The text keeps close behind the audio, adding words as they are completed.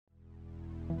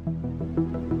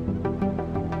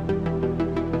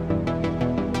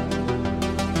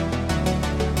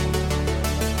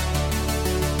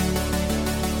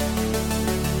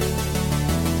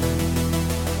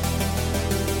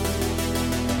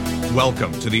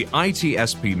Welcome to the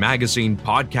ITSP Magazine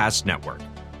Podcast Network.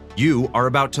 You are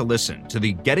about to listen to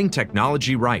the Getting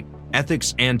Technology Right,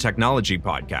 Ethics and Technology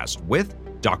podcast with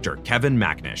Dr. Kevin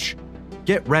Macnish.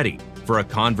 Get ready for a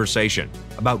conversation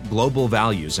about global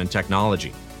values and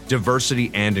technology,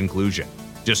 diversity and inclusion,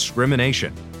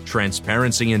 discrimination,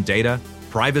 transparency in data,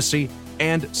 privacy,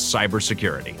 and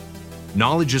cybersecurity.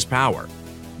 Knowledge is power,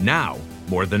 now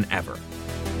more than ever.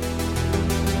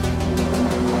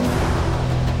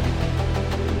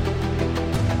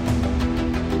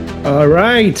 All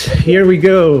right, here we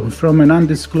go from an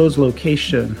undisclosed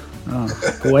location,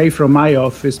 away from my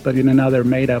office, but in another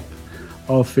made-up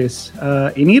office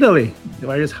in Italy,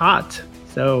 where it's hot.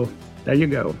 So there you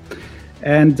go.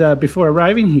 And before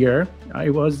arriving here, I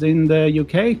was in the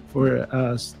UK for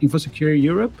InfoSecure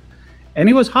Europe, and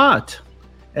it was hot.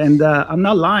 And I'm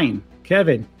not lying.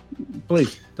 Kevin,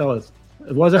 please tell us.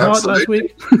 Was it hot last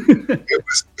week?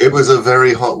 It was a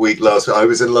very hot week last week. I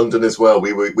was in London as well.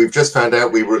 We've just found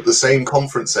out we were at the same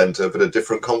conference centre, but at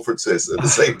different conferences at the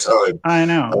same time. I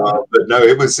know. But no,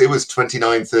 it was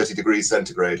 29, 30 degrees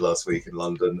centigrade last week in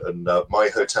London, and my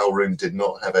hotel room did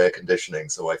not have air conditioning,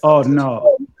 so I. Oh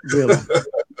no! Really?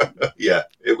 Yeah,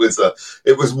 it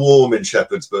was warm in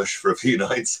Shepherd's Bush for a few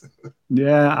nights.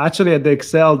 Yeah, actually at the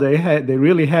Excel they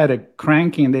really had a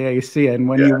crank in the AC, and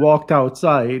when you walked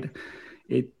outside,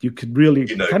 you could really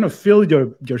kind of feel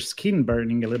your skin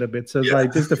burning a little bit. So it's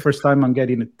like, this is the first time I'm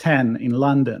getting a 10 in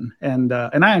London, and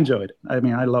I enjoyed it. I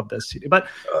mean, I love that city. But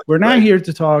we're not here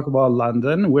to talk about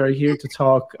London. We're here to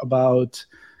talk about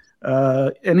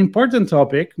an important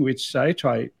topic, which I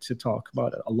try to talk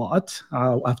about it a lot.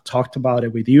 I've talked about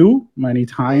it with you many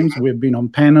times. We've been on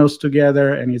panels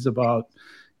together, and it's about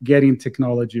getting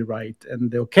technology right. And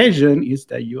the occasion is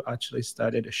that you actually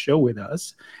started a show with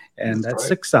us, and that's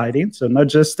exciting. So not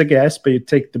just the guest, but you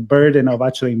take the burden of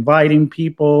actually inviting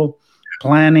people,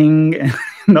 planning, and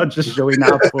not just showing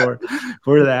up for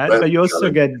that, but you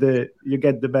also get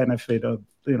the benefit of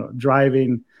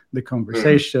driving the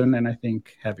conversation and I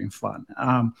think having fun.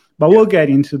 But we'll get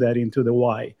into the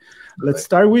why. Let's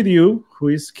start with you, who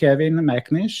is Kevin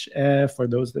Macnish, for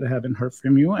those that haven't heard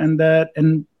from you,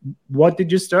 and what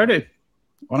did you start it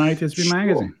on ITSP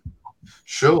Magazine?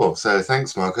 Sure. So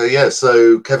thanks, Marco. Yeah,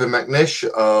 so Kevin Macnish,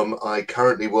 I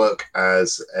currently work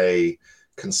as a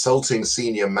consulting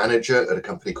senior manager at a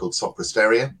company called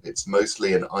Ciappelli. It's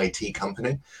mostly an IT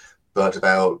company, but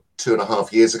about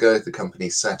 2.5 years ago, the company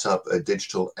set up a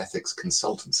digital ethics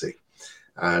consultancy.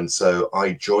 And so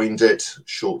I joined it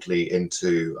shortly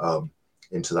into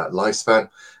that lifespan.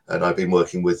 And I've been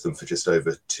working with them for just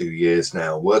over 2 years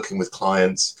now, working with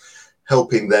clients,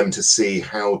 helping them to see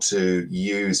how to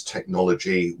use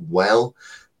technology well,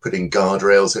 putting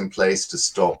guardrails in place to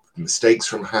stop mistakes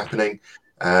from happening,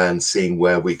 and seeing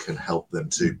where we can help them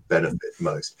to benefit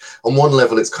most. On one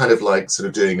level, it's kind of like sort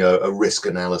of doing a risk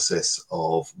analysis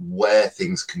of where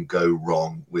things can go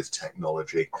wrong with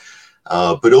technology,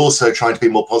 but also trying to be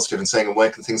more positive and saying, where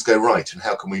can things go right, and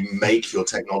how can we make your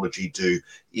technology do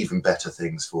even better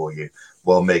things for you,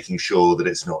 while making sure that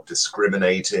it's not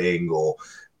discriminating or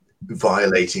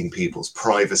violating people's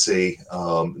privacy,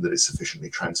 that it's sufficiently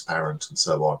transparent, and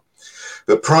so on.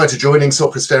 But prior to joining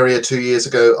Ciappelli 2 years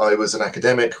ago, I was an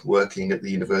academic working at the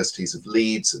universities of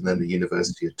Leeds and then the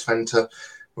University of Twente,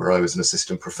 where I was an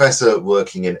assistant professor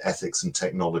working in ethics and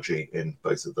technology in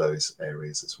both of those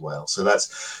areas as well. So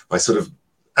that's my sort of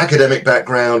academic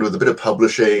background with a bit of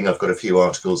publishing. I've got a few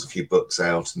articles, a few books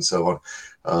out, and so on,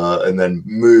 and then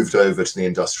moved over to the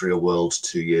industrial world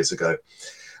 2 years ago.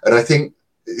 And I think,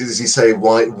 as you say,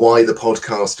 why the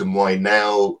podcast and why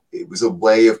now? It was a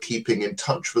way of keeping in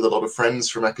touch with a lot of friends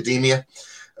from academia,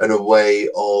 and a way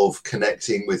of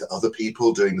connecting with other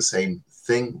people doing the same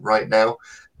thing right now.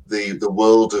 The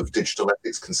world of digital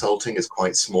ethics consulting is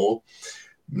quite small.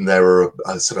 There are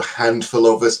a sort of handful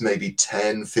of us, maybe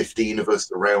 10, 15 of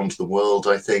us around the world,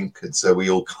 I think. And so we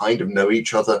all kind of know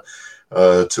each other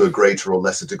to a greater or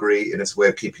lesser degree, and it's a way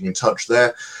of keeping in touch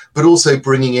there, but also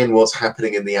bringing in what's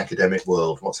happening in the academic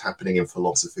world, what's happening in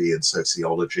philosophy and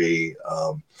sociology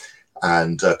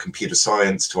and computer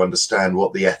science, to understand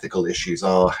what the ethical issues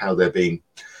are, how they're being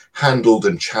handled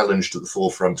and challenged at the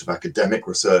forefront of academic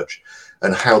research,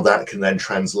 and how that can then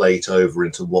translate over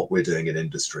into what we're doing in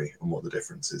industry and what the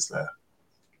difference is there.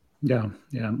 Yeah.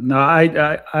 No,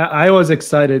 I was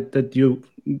excited that you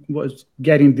was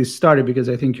getting this started, because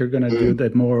I think you're going to do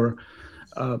that more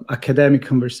academic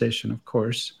conversation, of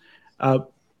course.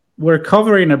 we're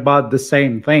covering about the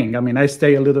same thing. I mean, I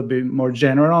stay a little bit more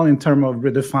general in terms of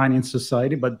redefining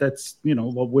society, but that's,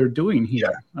 what we're doing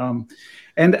here. Yeah.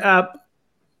 And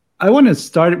I want to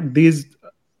start this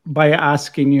by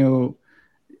asking you,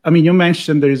 I mean, you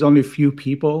mentioned there is only a few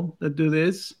people that do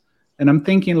this. And I'm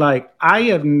thinking, like, I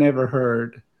have never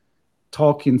heard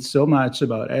talking so much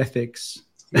about ethics.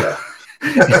 Yeah.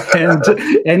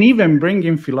 and even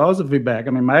bringing philosophy back.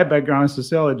 I mean, my background is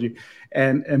sociology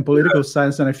and political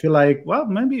science, and I feel like, well,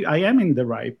 maybe I am in the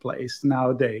right place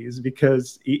nowadays,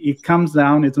 because it comes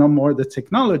down, it's no more the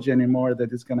technology anymore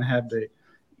that is going to have the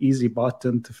easy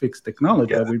button to fix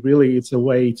technology. Yeah. It's a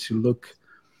way to look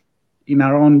in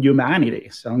our own humanity.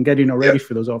 So I'm getting already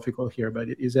philosophical here, but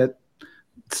is that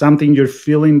something you're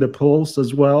feeling the pulse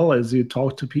as well as you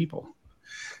talk to people?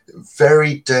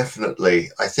 Very definitely.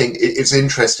 I think it's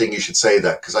interesting you should say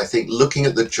that, because I think looking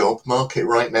at the job market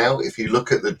right now, if you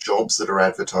look at the jobs that are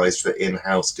advertised for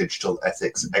in-house digital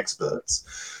ethics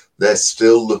experts, they're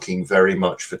still looking very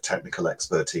much for technical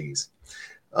expertise.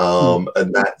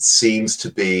 And that seems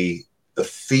to be a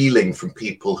feeling from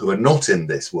people who are not in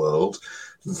this world,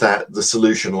 that the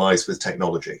solution lies with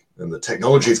technology, and the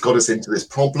technology has got us into this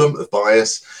problem of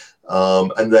bias.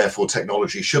 And therefore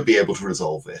technology should be able to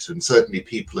resolve it. And certainly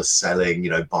people are selling,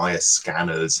 bias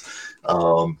scanners,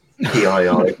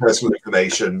 PII, personal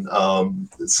information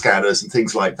scanners and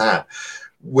things like that,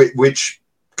 which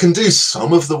can do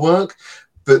some of the work,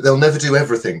 but they'll never do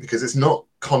everything, because it's not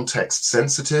context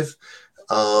sensitive.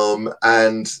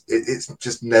 And it's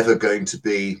just never going to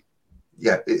be,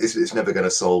 it's never going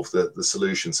to solve the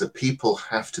solution. So people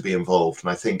have to be involved.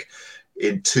 And I think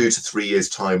in 2 to 3 years'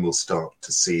 time, we'll start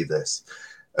to see this.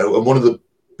 And one of the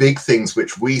big things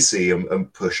which we see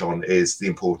and push on is the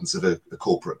importance of a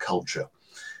corporate culture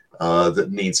that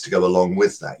needs to go along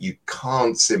with that. You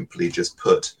can't simply just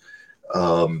put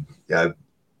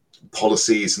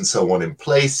policies and so on in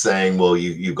place saying, well,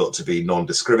 you've got to be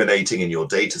non-discriminating in your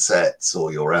data sets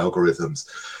or your algorithms.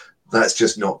 That's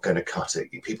just not going to cut it.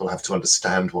 People have to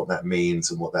understand what that means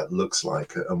and what that looks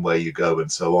like and where you go and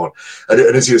so on. And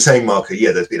as you were saying, Marco,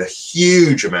 there's been a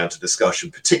huge amount of discussion,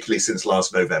 particularly since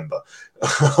last November,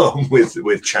 with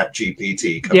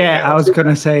ChatGPT coming out. I was going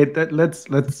to say that let's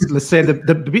say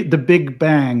the Big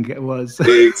Bang was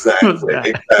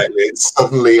exactly. It's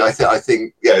suddenly, I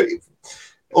think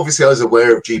obviously I was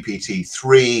aware of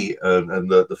GPT-3 and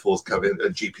the forthcoming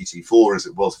GPT-4 as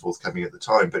it was forthcoming at the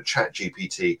time, but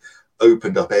ChatGPT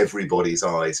opened up everybody's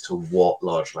eyes to what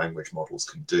large language models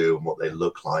can do and what they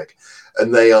look like.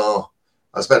 And they are,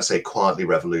 I was about to say quietly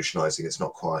revolutionizing. It's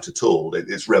not quiet at all.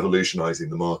 It's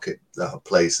revolutionizing the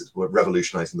marketplace, it's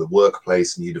revolutionizing the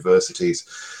workplace and universities,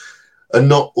 and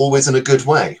not always in a good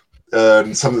way.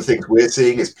 Some of the things we're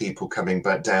seeing is people coming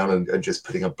back down and just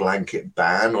putting a blanket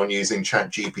ban on using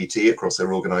ChatGPT across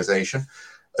their organization.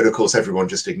 And of course, everyone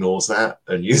just ignores that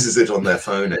and uses it on their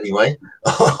phone anyway.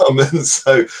 And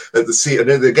so and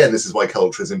again, this is why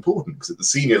culture is important, because at the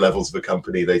senior levels of a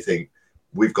company, they think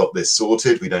we've got this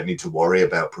sorted. We don't need to worry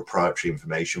about proprietary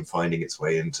information finding its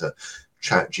way into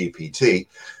ChatGPT.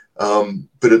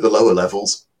 But at the lower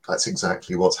levels, that's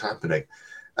exactly what's happening.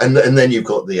 And then you've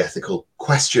got the ethical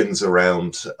questions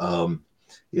around,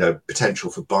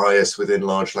 potential for bias within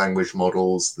large language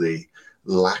models, the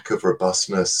lack of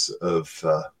robustness of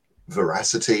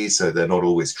veracity, so they're not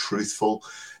always truthful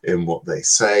in what they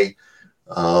say.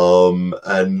 There's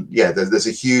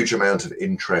a huge amount of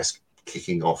interest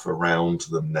kicking off around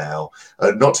them now,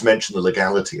 not to mention the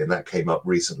legality, and that came up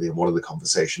recently in one of the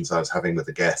conversations I was having with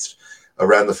a guest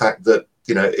around the fact that,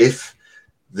 if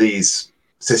these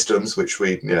systems, which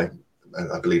I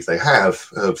believe they have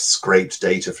scraped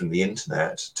data from the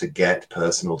internet to get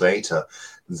personal data,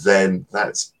 then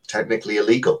that's technically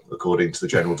illegal according to the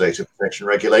General Data Protection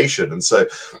Regulation. And so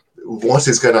what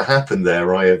is going to happen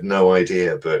there, I have no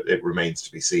idea, but it remains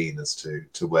to be seen as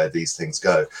to where these things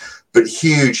go. But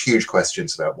huge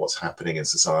questions about what's happening in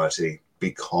society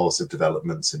because of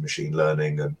developments in machine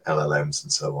learning and LLMs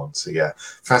and so on. So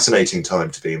fascinating time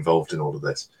to be involved in all of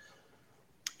this.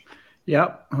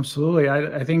 Yeah, absolutely.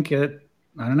 I think I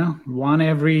don't know, 1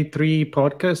 every 3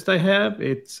 podcasts I have,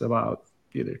 it's about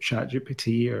either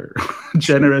ChatGPT or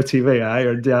generative AI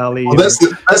or DALL-E, well, that's the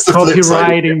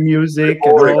copywriting music.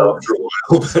 Well,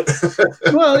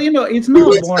 it's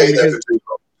not boring because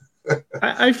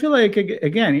I feel like,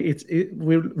 again,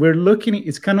 we're looking.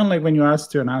 It's kind of like when you ask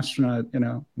to an astronaut,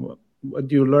 what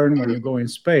do you learn when you go in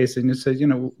space, and you say,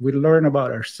 we learn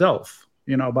about ourselves,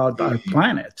 about our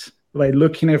planet by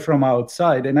looking at it from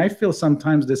outside. And I feel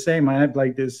sometimes the same. I have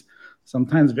like this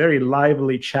sometimes very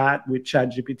lively chat with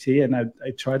ChatGPT, and I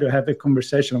try to have a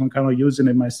conversation. I'm kind of using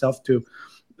it myself to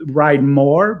write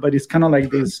more, but it's kind of like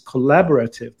this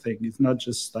collaborative thing. It's not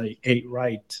just like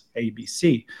write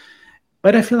ABC.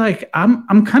 But I feel like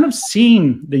I'm kind of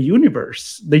seeing the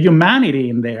universe, the humanity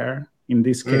in there in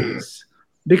this case,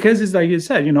 because it's like you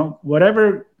said,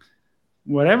 whatever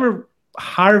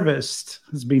harvest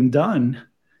has been done,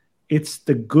 it's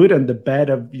the good and the bad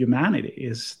of humanity.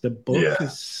 Is the book,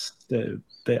 is the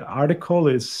article,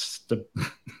 is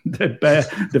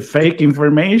the fake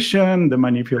information, the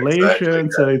manipulation.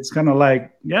 Exactly, So it's kind of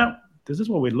like, this is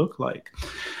what we look like.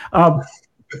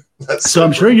 So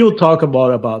I'm sure you'll talk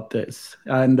about this.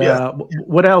 And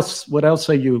what else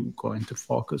are you going to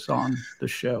focus on the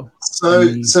show? So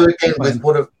again, with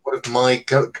one of my,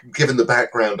 given the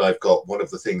background I've got, one of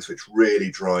the things which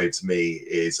really drives me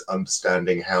is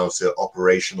understanding how to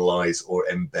operationalize or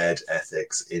embed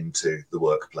ethics into the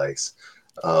workplace.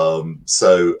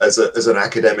 So as an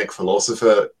academic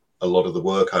philosopher, a lot of the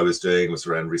work I was doing was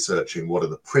around researching what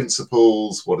are the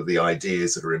principles, what are the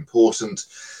ideas that are important.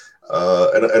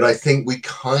 And I think we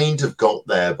kind of got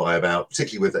there by about,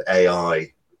 particularly with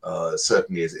AI,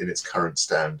 certainly in its current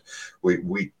stand,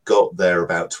 we got there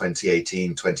about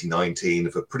 2018, 2019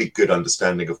 of a pretty good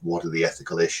understanding of what are the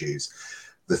ethical issues.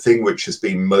 The thing which has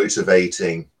been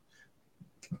motivating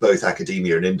both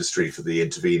academia and industry for the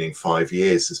intervening 5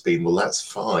 years has been, well, that's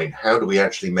fine. How do we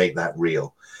actually make that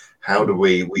real? How do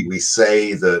we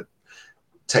say that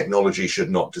technology should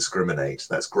not discriminate?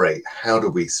 That's great. How do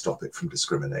we stop it from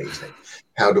discriminating?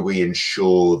 How do we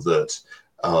ensure that,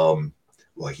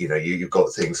 you've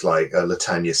got things like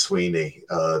Latanya Sweeney,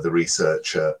 the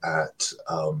researcher at,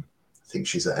 I think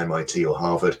she's at MIT or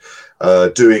Harvard,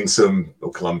 or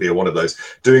Columbia, one of those,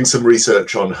 doing some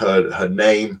research on her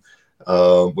name,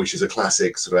 which is a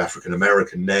classic sort of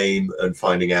African-American name, and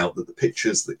finding out that the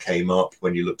pictures that came up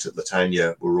when you looked at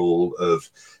Latanya were all of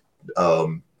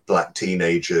Black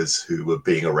teenagers who were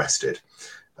being arrested.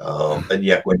 And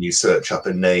yet when you search up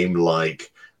a name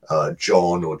like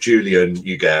John or Julian,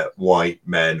 you get white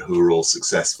men who are all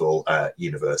successful at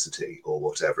university or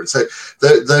whatever. And so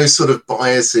those sort of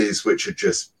biases which are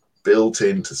just built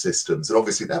into systems, and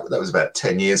obviously that was about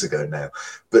 10 years ago now,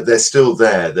 but they're still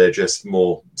there. They're just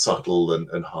more subtle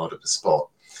and harder to spot.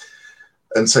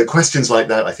 And so questions like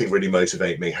that, I think, really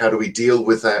motivate me. How do we deal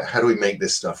with that? How do we make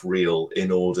this stuff real in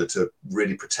order to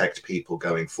really protect people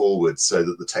going forward, so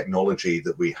that the technology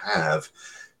that we have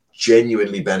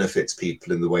genuinely benefits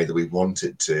people in the way that we want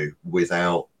it to,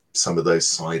 without some of those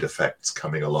side effects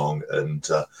coming along and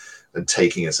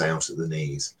taking us out at the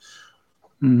knees?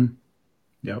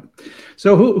 Yeah.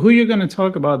 So who are you going to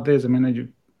talk about this? I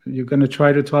mean, you're going to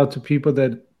try to talk to people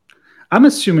that, I'm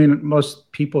assuming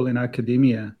most people in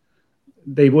academia,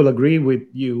 they will agree with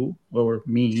you or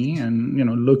me, and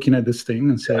looking at this thing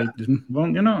and say, well,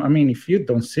 I mean, if you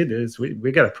don't see this,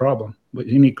 we got a problem.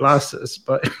 You need glasses,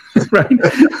 but right?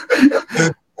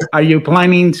 Are you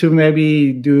planning to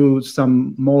maybe do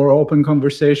some more open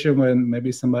conversation when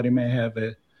maybe somebody may have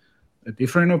a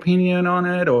different opinion on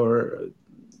it, or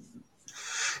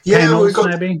panels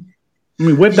maybe? I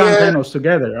mean, we've done panels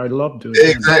together. I love doing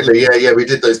exactly. Yeah. We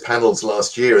did those panels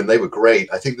last year, and they were great.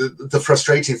 I think the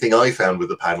frustrating thing I found with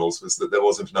the panels was that there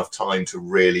wasn't enough time to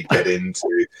really get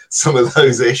into some of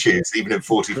those issues, even in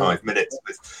 45 minutes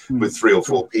with 3 or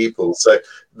 4 people. So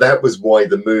that was why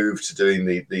the move to doing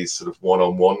these sort of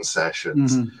one-on-one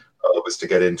sessions was to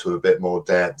get into a bit more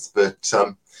depth. But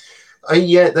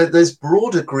there's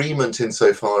broad agreement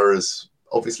insofar as,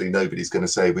 obviously, nobody's going to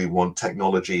say we want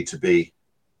technology to be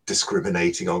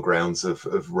discriminating on grounds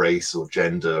of race or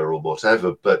gender or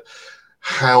whatever, but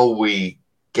how we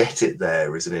get it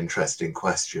there is an interesting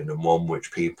question, and one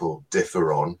which people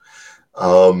differ on.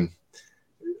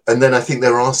 And then I think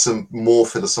there are some more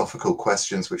philosophical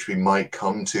questions which we might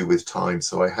come to with time.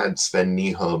 So I had Sven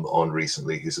Nyholm on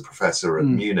recently, who's a professor at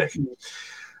Munich,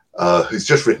 who's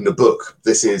just written a book.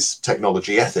 This is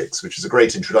Technology Ethics, which is a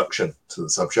great introduction to the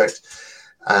subject.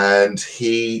 And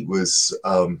he was,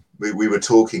 we were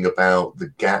talking about the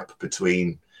gap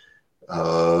between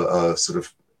sort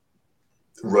of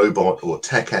robot or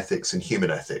tech ethics and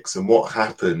human ethics, and what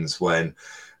happens when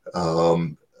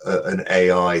an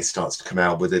AI starts to come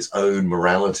out with its own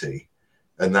morality,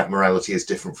 and that morality is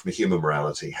different from a human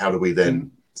morality. How do we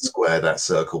then square that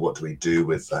circle? What do we do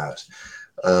with that?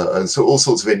 And so all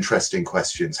sorts of interesting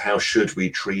questions. How should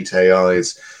we treat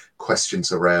AIs?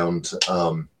 Questions around,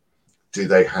 do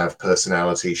they have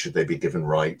personality? Should they be given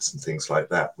rights and things like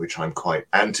that, which I'm quite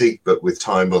anti, but with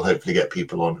time we'll hopefully get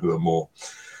people on who are more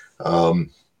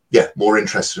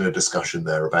interested in a discussion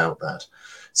there about that.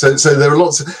 So there are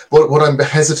lots of what I'm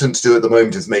hesitant to do at the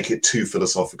moment is make it too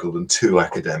philosophical and too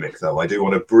academic, though. I do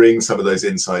want to bring some of those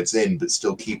insights in, but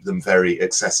still keep them very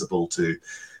accessible to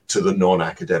the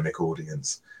non-academic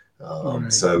audience.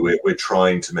 Right. So we're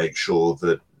trying to make sure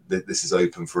that this is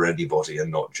open for anybody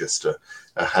and not just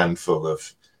a handful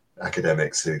of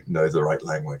academics who know the right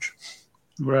language.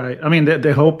 Right. I mean,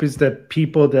 the hope is that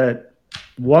people that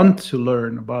want to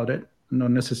learn about it,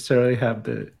 not necessarily have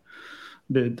the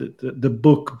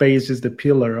book base is the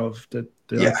pillar of the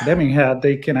academic hat,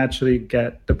 they can actually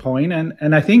get the point.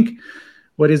 And I think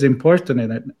what is important in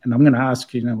it, and I'm going to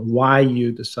ask you, why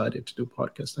you decided to do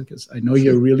podcasts, because I know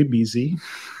you're really busy,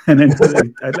 and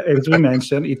as we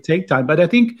mentioned, it takes time. But I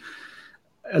think,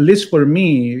 at least for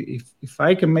me, if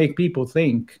I can make people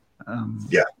think,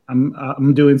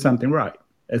 I'm doing something right.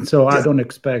 And so I don't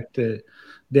expect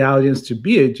the audience to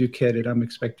be educated. I'm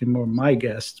expecting more my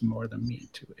guests more than me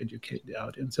to educate the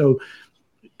audience. So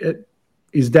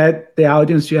is that the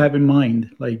audience you have in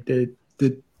mind? Like the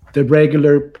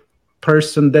regular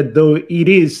person that though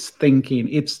it's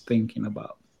thinking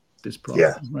about this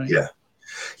problem, right?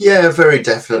 Yeah, very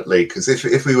definitely. Because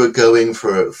if we were going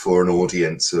for an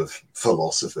audience of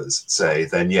philosophers, say,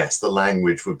 then yes, the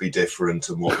language would be different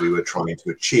and what we were trying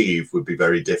to achieve would be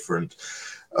very different.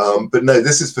 But no,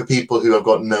 this is for people who have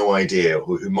got no idea,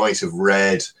 or who might have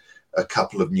read a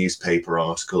couple of newspaper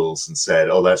articles and said,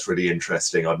 oh, that's really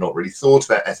interesting. I've not really thought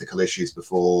about ethical issues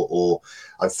before, or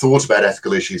I've thought about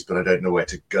ethical issues, but I don't know where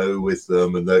to go with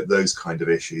them. And those kind of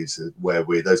issues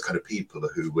those kind of people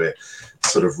are who we're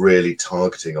sort of really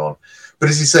targeting on. But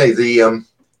as you say, the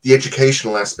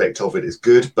educational aspect of it is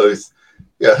good, both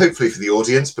hopefully for the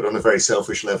audience, but on a very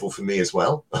selfish level for me as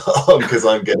well, because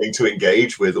I'm getting to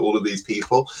engage with all of these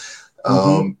people,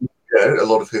 a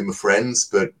lot of whom are friends,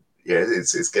 but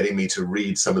it's getting me to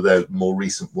read some of their more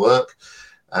recent work,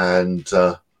 and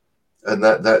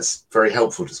that's very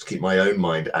helpful, just to keep my own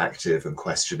mind active and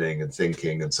questioning and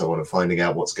thinking and so on, and finding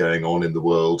out what's going on in the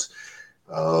world,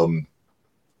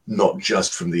 not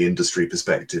just from the industry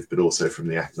perspective, but also from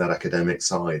that academic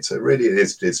side. So it really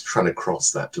is trying to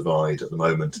cross that divide at the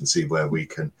moment and see where we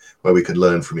can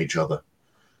learn from each other.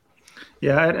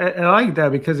 Yeah, I like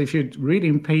that, because if you're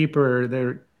reading paper,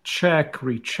 they're check,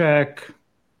 recheck,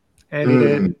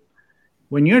 edited.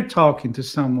 When you're talking to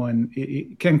someone,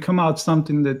 it can come out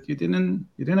something that you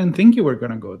didn't think you were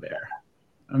going to go there.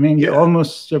 I mean, you're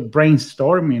almost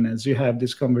brainstorming as you have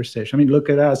this conversation. I mean, look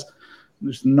at us.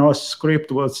 There's no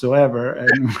script whatsoever,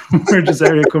 and we're just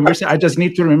having a conversation. I just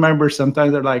need to remember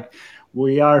sometimes they're like,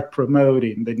 we are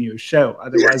promoting the new show.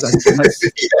 Otherwise, I'm going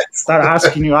to start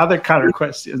asking you other kind of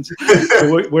questions.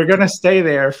 So we're going to stay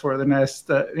there for the next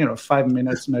 5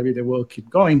 minutes. Maybe they will keep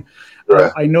going.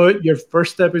 I know your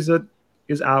first episode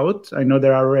is out. I know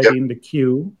they're already in the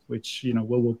queue, which we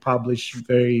will publish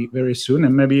very, very soon.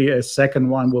 And maybe a second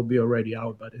one will be already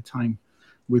out by the time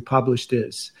we publish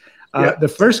this. The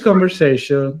first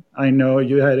conversation, I know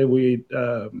you had it with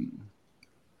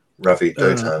Ravit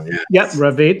Dotan,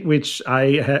 Ravit, which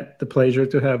I had the pleasure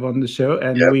to have on the show,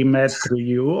 and we met through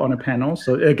you on a panel.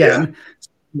 So again,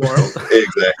 world.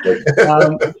 Exactly.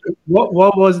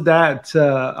 What was that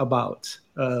about?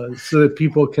 So that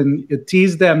people can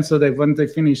tease them, so that when they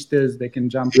finish this, they can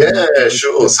jump.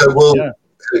 Sure. So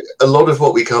a lot of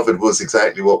what we covered was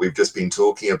exactly what we've just been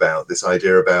talking about, this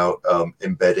idea about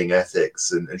embedding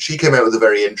ethics. And she came out with a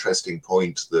very interesting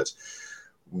point that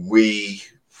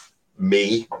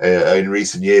in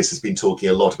recent years has been talking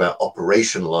a lot about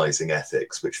operationalizing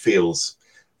ethics, which feels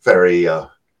very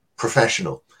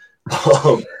professional.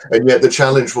 And yet the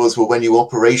challenge was, well, when you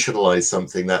operationalize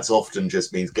something, that's often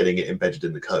just means getting it embedded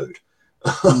in the code.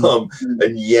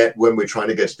 And yet when we're trying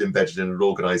to get it embedded in an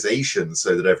organization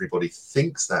so that everybody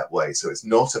thinks that way, so it's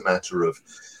not a matter of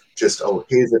just,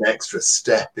 here's an extra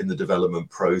step in the development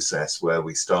process where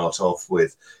we start off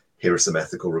with, here are some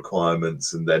ethical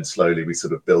requirements, and then slowly we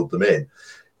sort of build them in.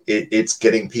 It's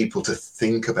getting people to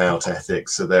think about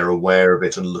ethics so they're aware of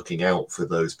it and looking out for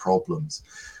those problems.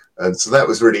 And so that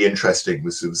was really interesting,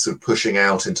 was sort of pushing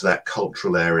out into that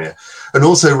cultural area. And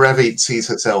also Ravit sees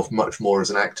herself much more as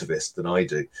an activist than I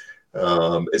do,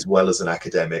 as well as an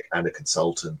academic and a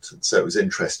consultant. And so it was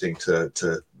interesting to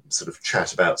sort of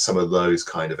chat about some of those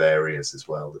kind of areas as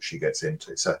well that she gets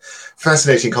into. So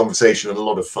fascinating conversation and a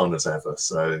lot of fun as ever.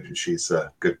 So she's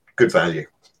good value.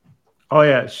 Oh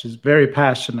yeah, she's very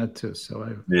passionate too.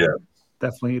 So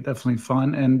definitely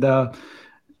fun. And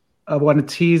I want to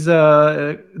tease.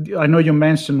 I know you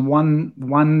mentioned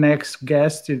one next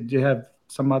guest. Do you have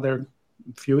some other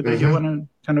few that you want to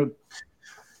kind of?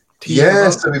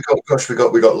 Yes, so we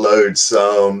got loads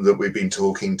that we've been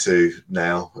talking to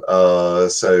now.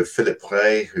 So Philip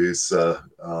Prey, who's an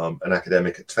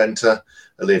academic at Twente,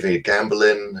 Olivia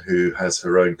Gambelin, who has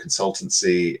her own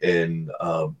consultancy in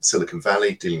Silicon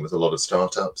Valley, dealing with a lot of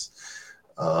startups.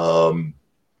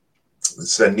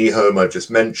 Sven Nihom, I've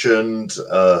just mentioned.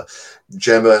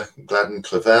 Gemma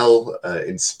Gladden-Clavel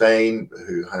in Spain,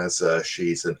 who has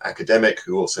she's an academic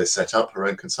who also set up her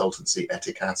own consultancy,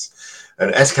 Eticas.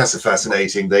 And Eticas are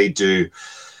fascinating. They do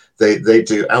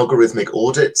algorithmic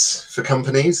audits for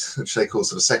companies, which they call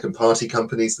sort of second-party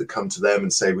companies that come to them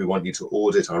and say, we want you to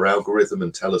audit our algorithm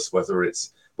and tell us whether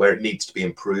it's where it needs to be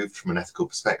improved from an ethical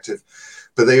perspective.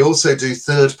 But they also do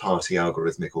third-party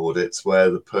algorithmic audits where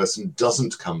the person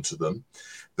doesn't come to them,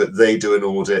 but they do an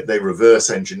audit, they reverse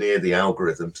engineer the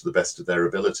algorithm to the best of their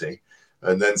ability,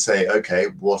 and then say, okay,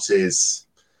 what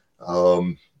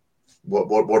are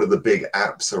the big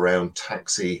apps around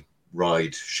taxi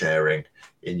ride sharing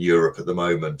in Europe at the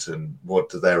moment, and what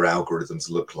do their algorithms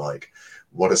look like?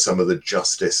 What are some of the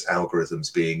justice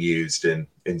algorithms being used in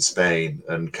Spain?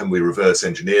 And can we reverse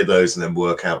engineer those and then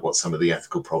work out what some of the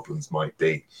ethical problems might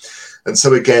be? And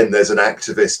so again, there's an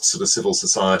activist sort of civil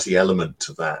society element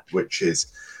to that, which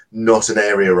is not an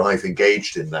area I've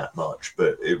engaged in that much,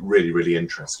 but it really, really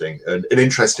interesting. And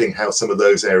interesting how some of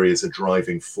those areas are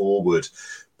driving forward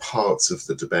parts of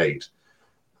the debate.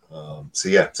 So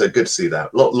yeah, so good to see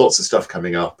that. Lots of stuff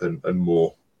coming up and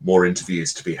more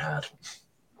interviews to be had.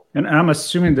 And I'm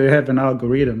assuming they have an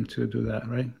algorithm to do that,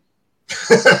 right?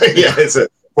 Yeah, it's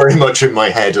very much in my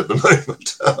head at the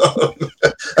moment.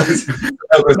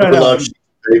 That was a large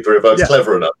paper if I was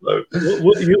clever enough, though.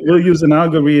 We'll use an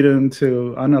algorithm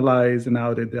to analyze and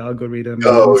audit the algorithm.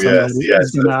 Oh, yes.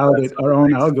 We're going to audit our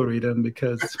own algorithm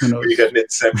because who knows? You get an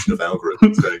inception of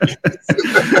algorithms, don't you?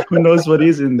 Who knows what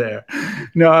is in there?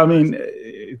 No, I mean,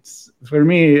 it's for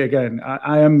me, again,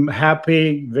 I am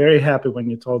happy, very happy when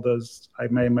you told us I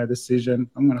made my decision.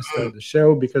 I'm going to start the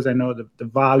show because I know that the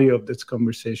value of this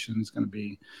conversation is going to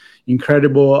be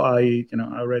incredible.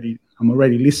 I'm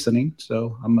already listening,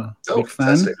 so I'm a big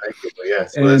fan.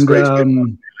 Yes, well, it's great to get on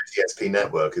the TSP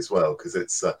network as well, because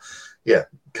it's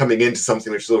coming into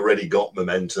something which has already got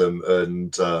momentum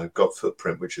and got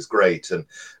footprint, which is great. And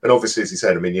obviously, as you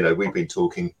said, I mean, we've been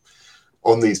talking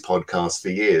on these podcasts for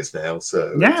years now.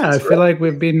 So I feel like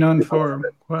we've been known for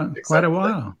quite a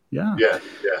while. Yeah.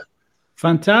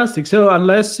 Fantastic. So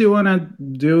unless you want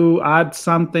to add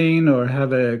something or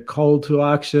have a call to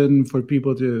action for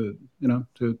people to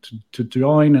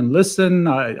join and listen,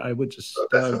 I would just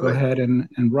go ahead and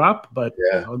wrap. But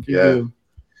I'll give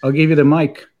you the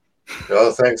mic.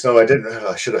 Oh, thanks. No, I didn't.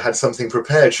 I should have had something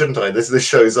prepared, shouldn't I? This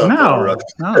shows up. No,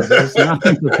 there's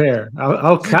nothing prepared.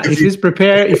 I'll cut. If it's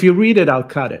prepared, if you read it, I'll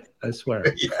cut it. I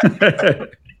swear.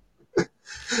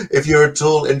 If you're at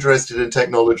all interested in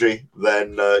technology,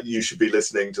 then you should be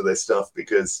listening to this stuff,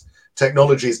 because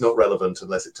technology is not relevant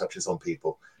unless it touches on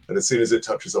people. And as soon as it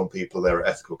touches on people, there are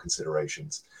ethical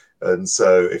considerations. And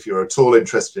so if you're at all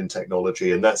interested in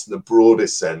technology, and that's in the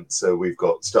broadest sense, so we've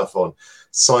got stuff on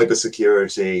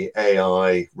cybersecurity,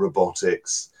 AI,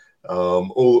 robotics,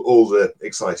 all the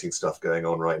exciting stuff going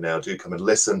on right now. Do come and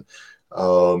listen.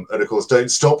 And of course, don't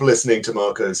stop listening to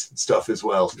Marco's stuff as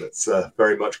well. That's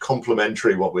very much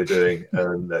complementary what we're doing,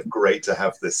 and great to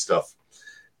have this stuff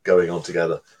going on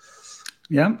together.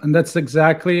 Yeah, and that's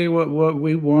exactly what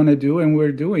we want to do, and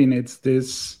we're doing. It's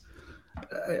this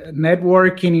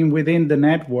networking within the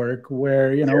network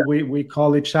where we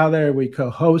call each other, we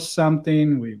co-host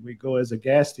something, we go as a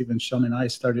guest. Even Sean and I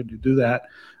started to do that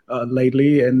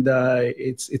lately, and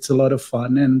it's a lot of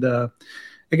fun. And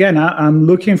again, I'm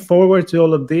looking forward to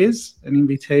all of this. An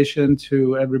invitation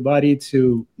to everybody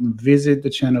to visit the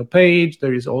channel page.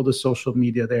 There is all the social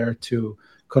media there to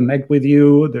connect with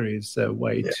you. There is a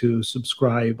way to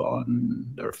subscribe on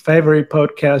their favorite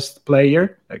podcast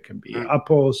player. That can be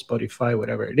Apple, Spotify,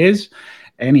 whatever it is,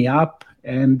 any app,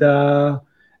 and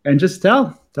just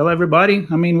tell everybody.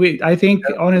 I mean, I think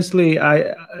honestly,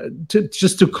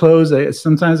 just to close,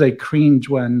 sometimes I cringe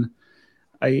when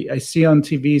I see on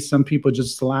TV some people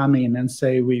just slamming and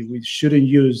say we shouldn't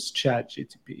use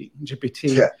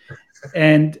GPT. Yeah.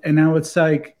 And I was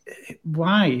like,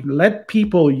 why? Let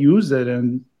people use it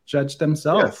and judge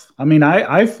themselves. Yeah. I mean,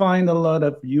 I find a lot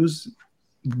of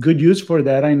good use for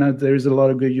that. I know there's a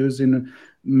lot of good use in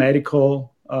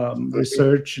medical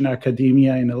research and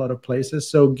academia in a lot of places.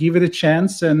 So give it a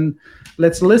chance and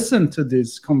let's listen to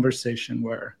this conversation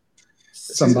where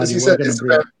somebody it's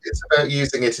about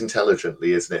using it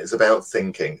intelligently, isn't it? It's about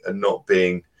thinking and not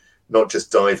being not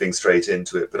just diving straight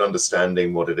into it, but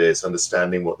understanding what it is,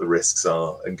 understanding what the risks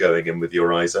are, and going in with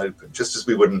your eyes open. Just as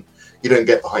you don't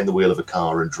get behind the wheel of a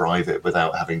car and drive it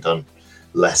without having done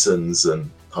lessons and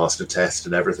passed a test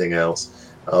and everything else.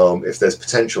 If there's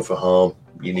potential for harm,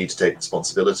 you need to take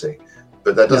responsibility,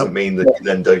 but that doesn't mean that you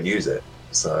then don't use it.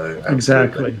 So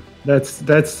absolutely.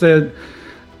 Exactly.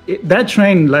 That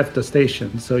train left the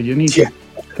station, so you need to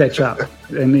catch up,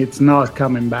 and it's not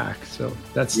coming back. So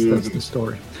that's the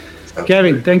story. Absolutely.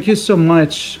 Kevin, thank you so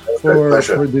much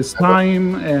for this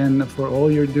time and for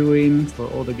all you're doing, for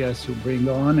all the guests you bring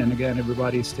on. And again,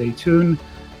 everybody stay tuned.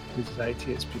 This is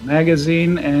ITSP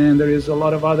Magazine, and there is a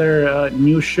lot of other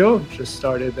new show just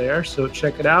started there. So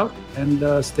check it out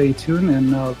and stay tuned,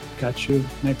 and I'll catch you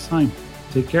next time.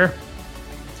 Take care.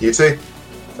 You too.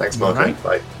 Thanks, Marco. Right.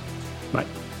 Bye. Bye.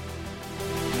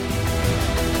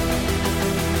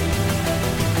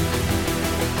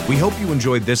 We hope you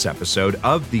enjoyed this episode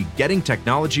of the Getting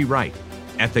Technology Right,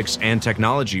 Ethics and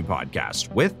Technology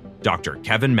podcast with Dr.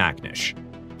 Kevin Macnish,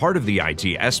 part of the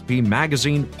ITSP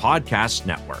Magazine podcast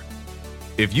network.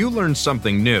 If you learned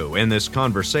something new and this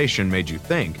conversation made you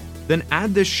think, then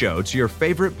add this show to your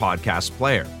favorite podcast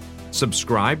player.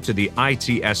 Subscribe to the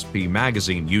ITSP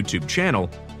Magazine YouTube channel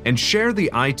and share the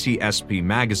ITSP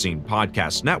Magazine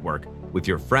podcast network with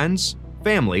your friends,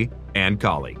 family, and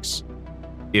colleagues.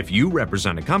 If you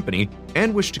represent a company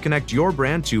and wish to connect your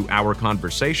brand to our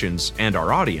conversations and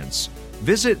our audience,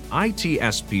 visit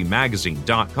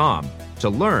itspmagazine.com to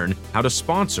learn how to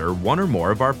sponsor one or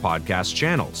more of our podcast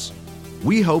channels.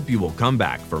 We hope you will come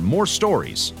back for more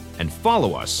stories and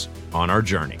follow us on our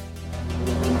journey.